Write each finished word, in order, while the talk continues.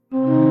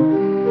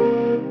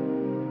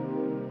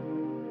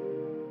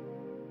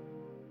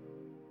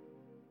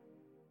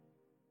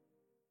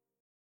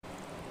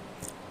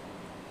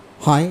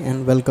Hi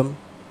and welcome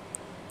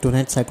to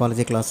Net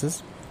Psychology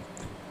classes.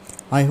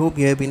 I hope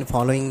you have been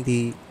following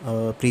the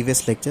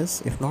previous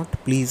lectures. If not,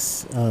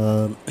 please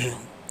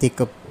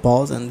take a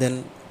pause and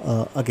then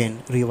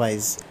again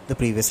revise the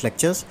previous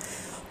lectures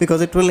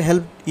because it will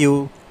help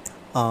you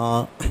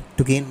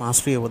to gain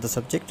mastery over the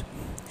subject.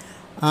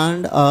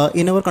 And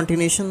in our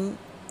continuation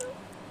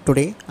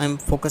today, I'm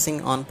focusing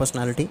on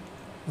personality.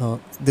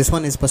 This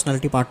one is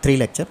personality part 3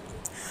 lecture.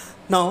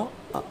 Now,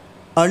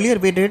 earlier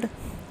we did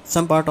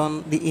some part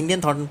on the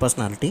Indian thought and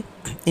personality.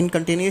 In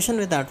continuation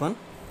with that one,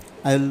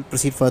 I will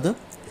proceed further.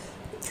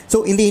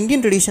 So, in the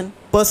Indian tradition,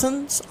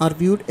 persons are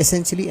viewed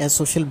essentially as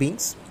social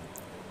beings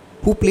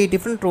who play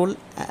different role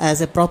as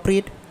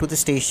appropriate to the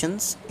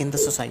stations in the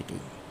society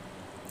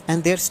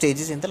and their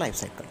stages in the life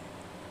cycle.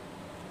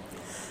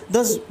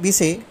 Thus, we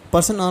say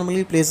person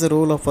normally plays the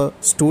role of a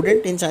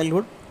student in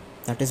childhood,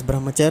 that is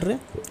brahmacharya,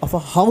 of a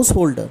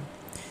householder,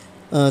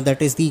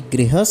 that is the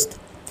grihast,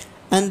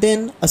 and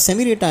then a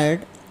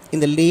semi-retired in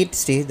the late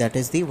stage, that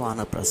is the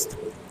vanaprastha,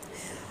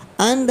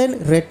 and then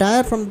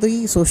retire from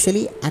the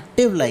socially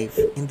active life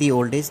in the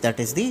old age, that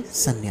is the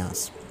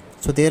sannyas.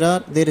 So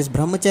there is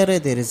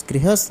brahmacharya, there is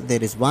grihast,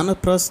 there is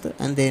vanaprastha,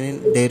 and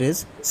then there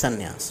is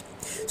sannyas.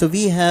 So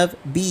we have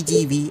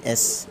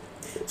BGVS.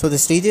 So the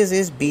stages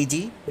is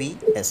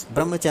BGVS: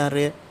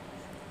 brahmacharya,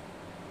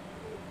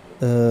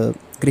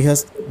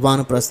 grihast,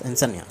 vanaprastha, and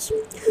sannyas.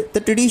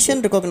 The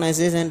tradition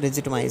recognizes and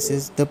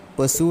legitimizes the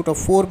pursuit of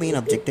four main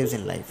objectives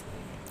in life.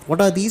 What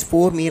are these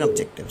four main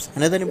objectives?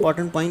 Another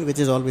important point which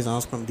is always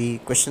asked from the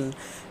question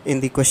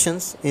in the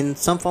questions in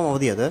some form or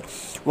the other: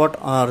 what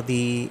are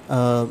the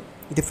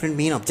different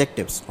main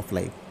objectives of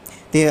life?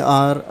 They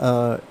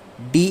are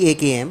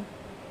DAKM,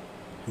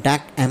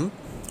 DAKM.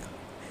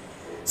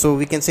 So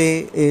we can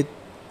say it.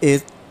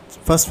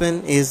 First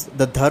one is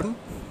the dharma,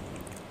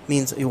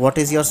 means what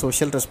is your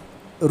social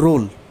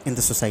role in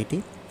the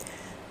society,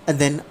 and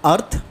then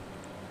arth,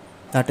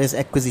 that is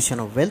acquisition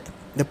of wealth,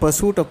 the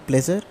pursuit of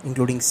pleasure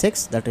including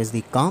sex, that is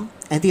the kam,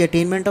 and the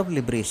attainment of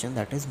liberation,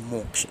 that is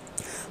moksha.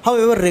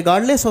 However,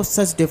 regardless of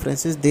such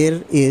differences,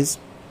 there is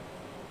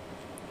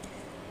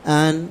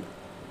an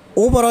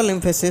overall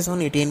emphasis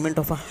on attainment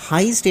of a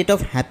high state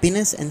of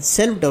happiness and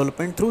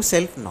self-development through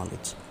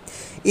self-knowledge.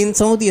 In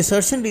some of the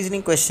assertion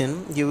reasoning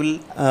question,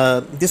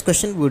 this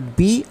question would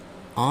be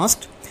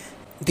asked: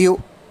 the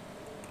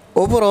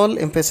overall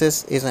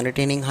emphasis is on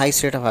attaining high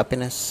state of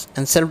happiness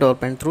and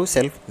self-development through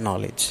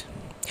self-knowledge.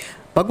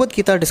 Bhagavad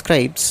Gita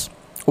describes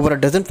over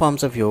a dozen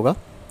forms of yoga.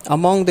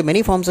 Among the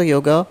many forms of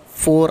yoga,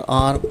 four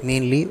are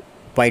mainly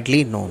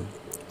widely known.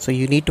 So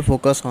you need to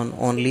focus on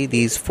only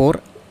these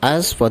four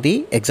as for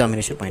the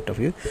examination point of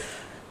view.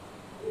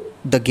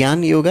 The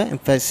Gyan Yoga,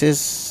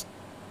 emphasis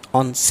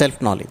on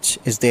self-knowledge,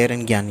 is there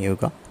in Gyan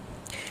Yoga.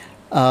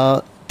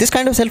 This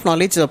kind of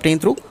self-knowledge is obtained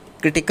through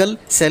critical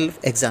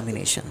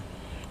self-examination.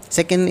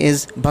 Second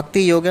is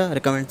Bhakti Yoga,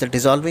 recommends the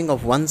dissolving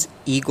of one's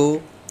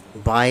ego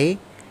by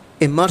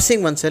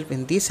immersing oneself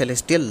in the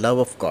celestial love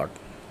of God.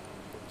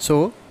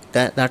 So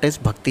that is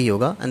Bhakti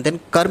Yoga. And then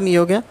Karma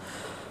Yoga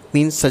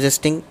means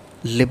suggesting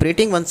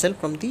liberating oneself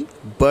from the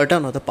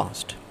burden of the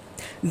past.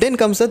 Then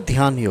comes the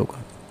Dhyana Yoga.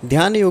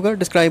 Dhyana Yoga,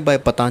 described by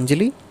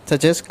Patanjali,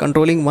 suggests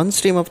controlling one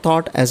stream of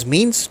thought as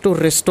means to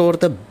restore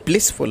the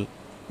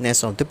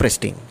blissfulness of the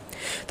pristine.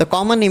 The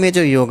common image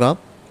of yoga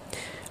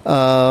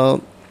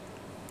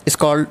is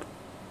called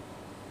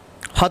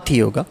Hatha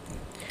Yoga,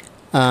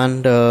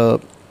 and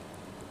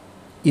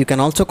you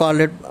can also call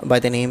it by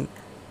the name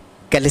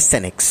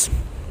calisthenics,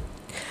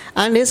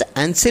 and is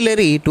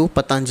ancillary to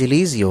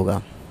Patanjali's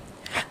yoga.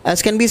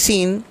 As can be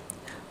seen,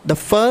 the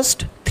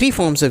first three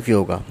forms of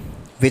yoga,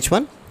 which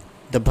one?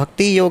 The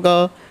Bhakti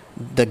Yoga,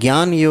 the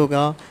Gyan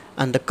Yoga,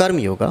 and the Karma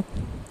Yoga.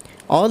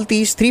 All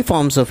these three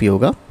forms of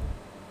yoga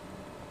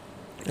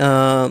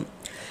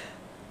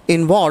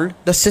involved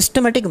the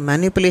systematic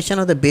manipulation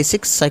of the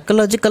basic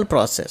psychological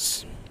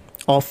process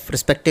of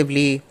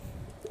respectively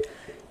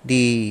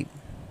the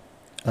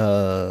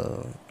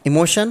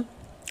emotion,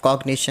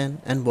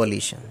 cognition, and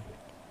volition,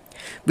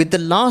 with the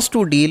last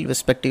two deal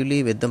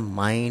respectively with the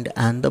mind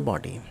and the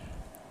body.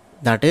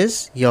 That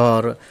is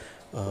your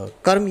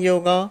Karma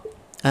Yoga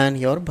and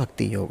your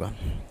Bhakti Yoga.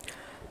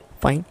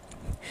 Fine.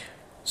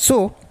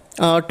 So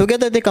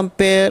together they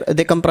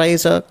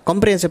comprise a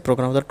comprehensive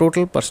program of the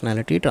total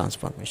personality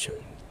transformation.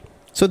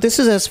 So this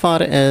is as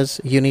far as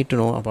you need to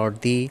know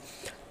about the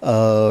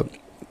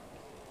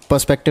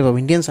perspective of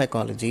Indian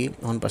psychology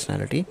on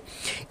personality.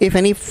 If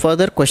any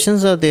further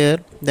questions are there,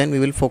 then we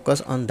will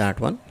focus on that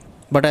one.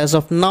 But as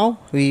of now,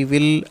 we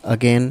will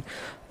again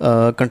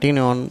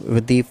continue on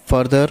with the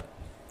further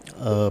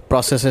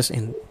processes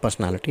in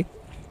personality.